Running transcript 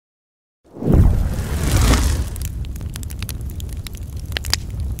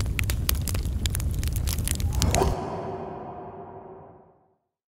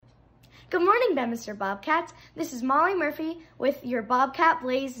morning, Bedminster Bobcats. This is Molly Murphy with your Bobcat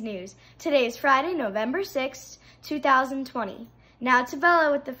Blaze News. Today is Friday, November 6th, 2020. Now to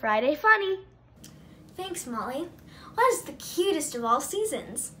Bella with the Friday Funny. Thanks, Molly. What is the cutest of all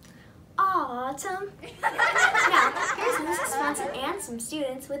seasons? Autumn. Now, here's Mrs. Swanson and some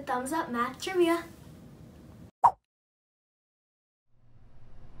students with Thumbs Up Math Trivia.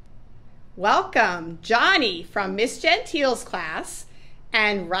 Welcome, Johnny from Miss Gentile's class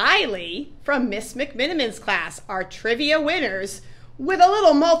and Riley from Miss McMiniman's class, our trivia winners, with a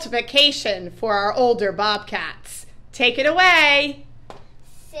little multiplication for our older Bobcats. Take it away.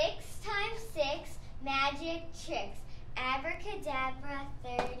 6 times 6 magic tricks. Abracadabra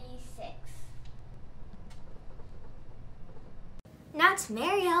 36. Now it's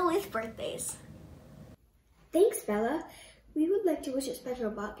Marielle with birthdays. Thanks, Bella. We would like to wish a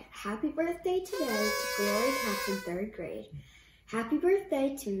special happy birthday today to Glory Katz in 3rd grade. Happy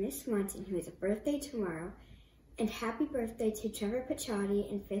birthday to Miss Swanson, who has a birthday tomorrow. And happy birthday to Trevor Paciotti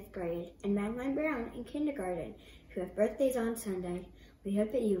in 5th grade and Madeline Brown in kindergarten, who have birthdays on Sunday. We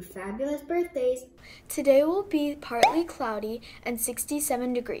hope that you have fabulous birthdays. Today will be partly cloudy and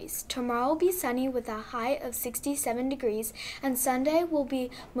 67 degrees. Tomorrow will be sunny with a high of 67 degrees, and Sunday will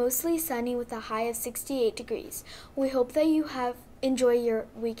be mostly sunny with a high of 68 degrees. We hope that you enjoy your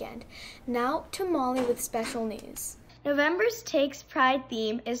weekend. Now to Molly with special news. November's Takes Pride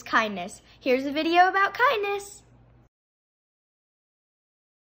theme is kindness. Here's a video about kindness.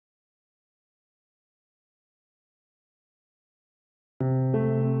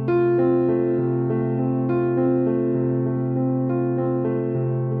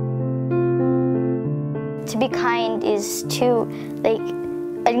 To be kind is to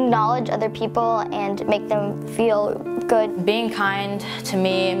acknowledge other people and make them feel good. Being kind to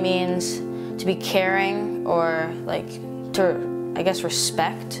me means to be caring or to, I guess,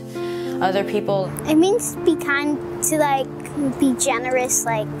 respect other people. It means to be kind, to be generous.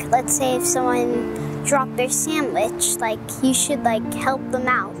 Let's say if someone dropped their sandwich, you should help them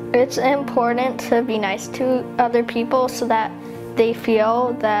out. It's important to be nice to other people so that they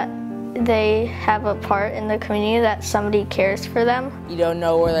feel that they have a part in the community, that somebody cares for them. You don't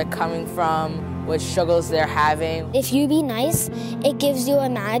know where they're coming from, what struggles they're having. If you be nice, it gives you a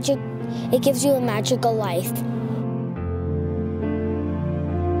magical life.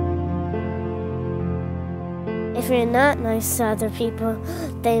 If you're not nice to other people,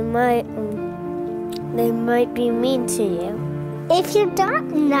 they might be mean to you. If you're not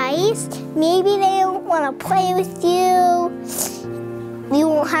nice, maybe they don't want to play with you. You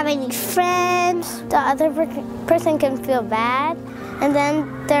won't have any friends. The other person can feel bad, and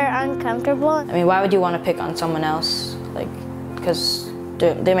then they're uncomfortable. I mean, why would you want to pick on someone else? Because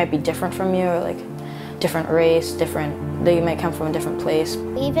they might be different from you, or different race, they might come from a different place.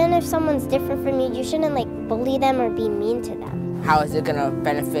 Even if someone's different from you, you shouldn't bully them or be mean to them. How is it gonna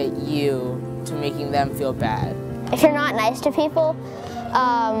benefit you to making them feel bad? If you're not nice to people,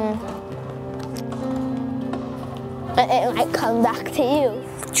 it might come back to you.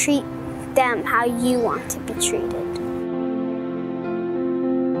 Treat them how you want to be treated.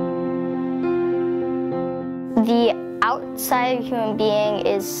 The outside human being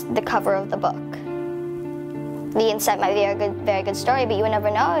is the cover of the book. The inside might be a very good story, but you would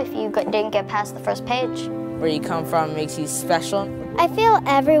never know if you didn't get past the first page. Where you come from makes you special. I feel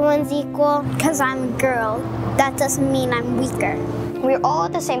everyone's equal because I'm a girl. That doesn't mean I'm weaker. We're all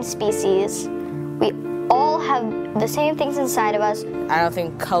the same species. We all have the same things inside of us. I don't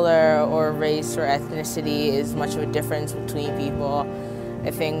think color or race or ethnicity is much of a difference between people.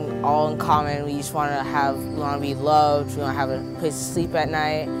 I think all in common, we just want to be loved, we want to have a place to sleep at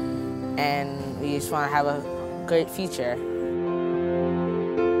night, and we just want to have a great future.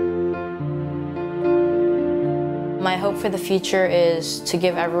 My hope for the future is to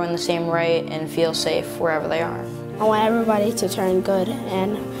give everyone the same right and feel safe wherever they are. I want everybody to turn good,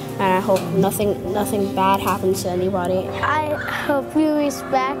 and I hope nothing bad happens to anybody. I hope you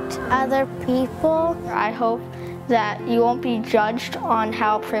respect other people. I hope that you won't be judged on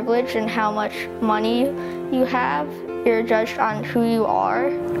how privileged and how much money you have. You're judged on who you are.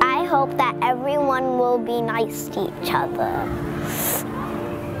 I hope that everyone will be nice to each other.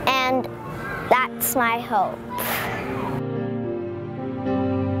 And that's my hope.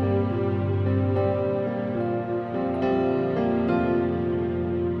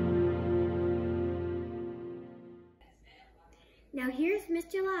 Now here's Miss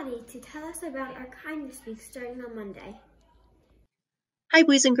Gelati to tell us about our Kindness Week starting on Monday. Hi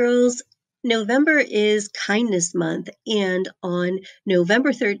boys and girls, November is Kindness Month, and on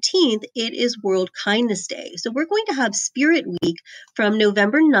November 13th, it is World Kindness Day. So we're going to have Spirit Week from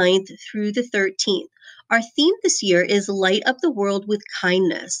November 9th through the 13th. Our theme this year is Light Up the World with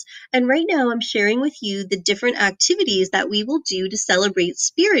Kindness. And right now I'm sharing with you the different activities that we will do to celebrate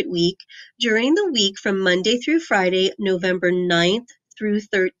Spirit Week during the week from Monday through Friday, November 9th through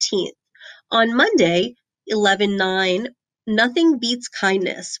 13th. On Monday, 11/9, Nothing Beats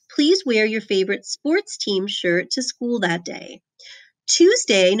Kindness. Please wear your favorite sports team shirt to school that day.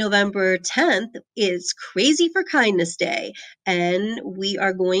 Tuesday, November 10th, is Crazy for Kindness Day, and we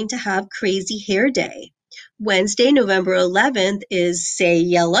are going to have Crazy Hair Day. Wednesday, November 11th, is Say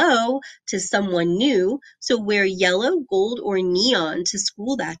Yellow to Someone New, so wear yellow, gold, or neon to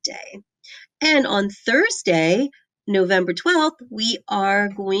school that day. And on Thursday, November 12th, we are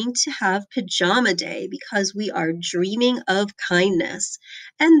going to have Pajama Day because we are dreaming of kindness.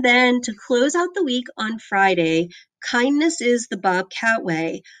 And then to close out the week on Friday, Kindness is the Bobcat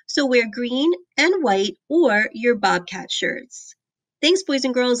Way, so wear green and white or your Bobcat shirts. Thanks, boys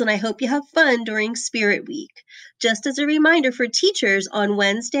and girls, and I hope you have fun during Spirit Week. Just as a reminder for teachers, on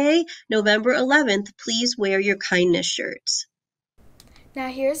Wednesday, November 11th, please wear your kindness shirts. Now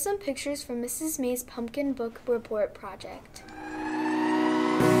here are some pictures from Mrs. May's Pumpkin Book Report project.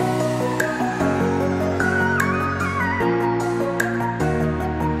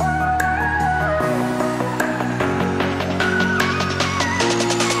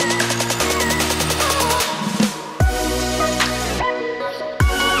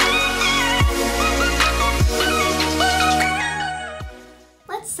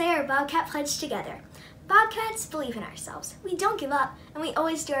 Let's say our Bobcat Pledge together. Bobcats believe in ourselves. We don't give up, and we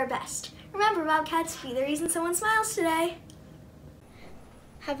always do our best. Remember, Bobcats, be the reason someone smiles today.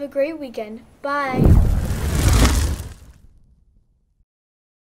 Have a great weekend. Bye.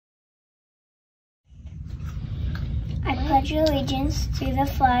 I pledge allegiance to the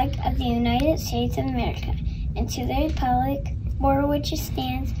flag of the United States of America and to the republic for which it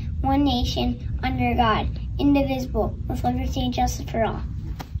stands, one nation, under God, indivisible, with liberty and justice for all.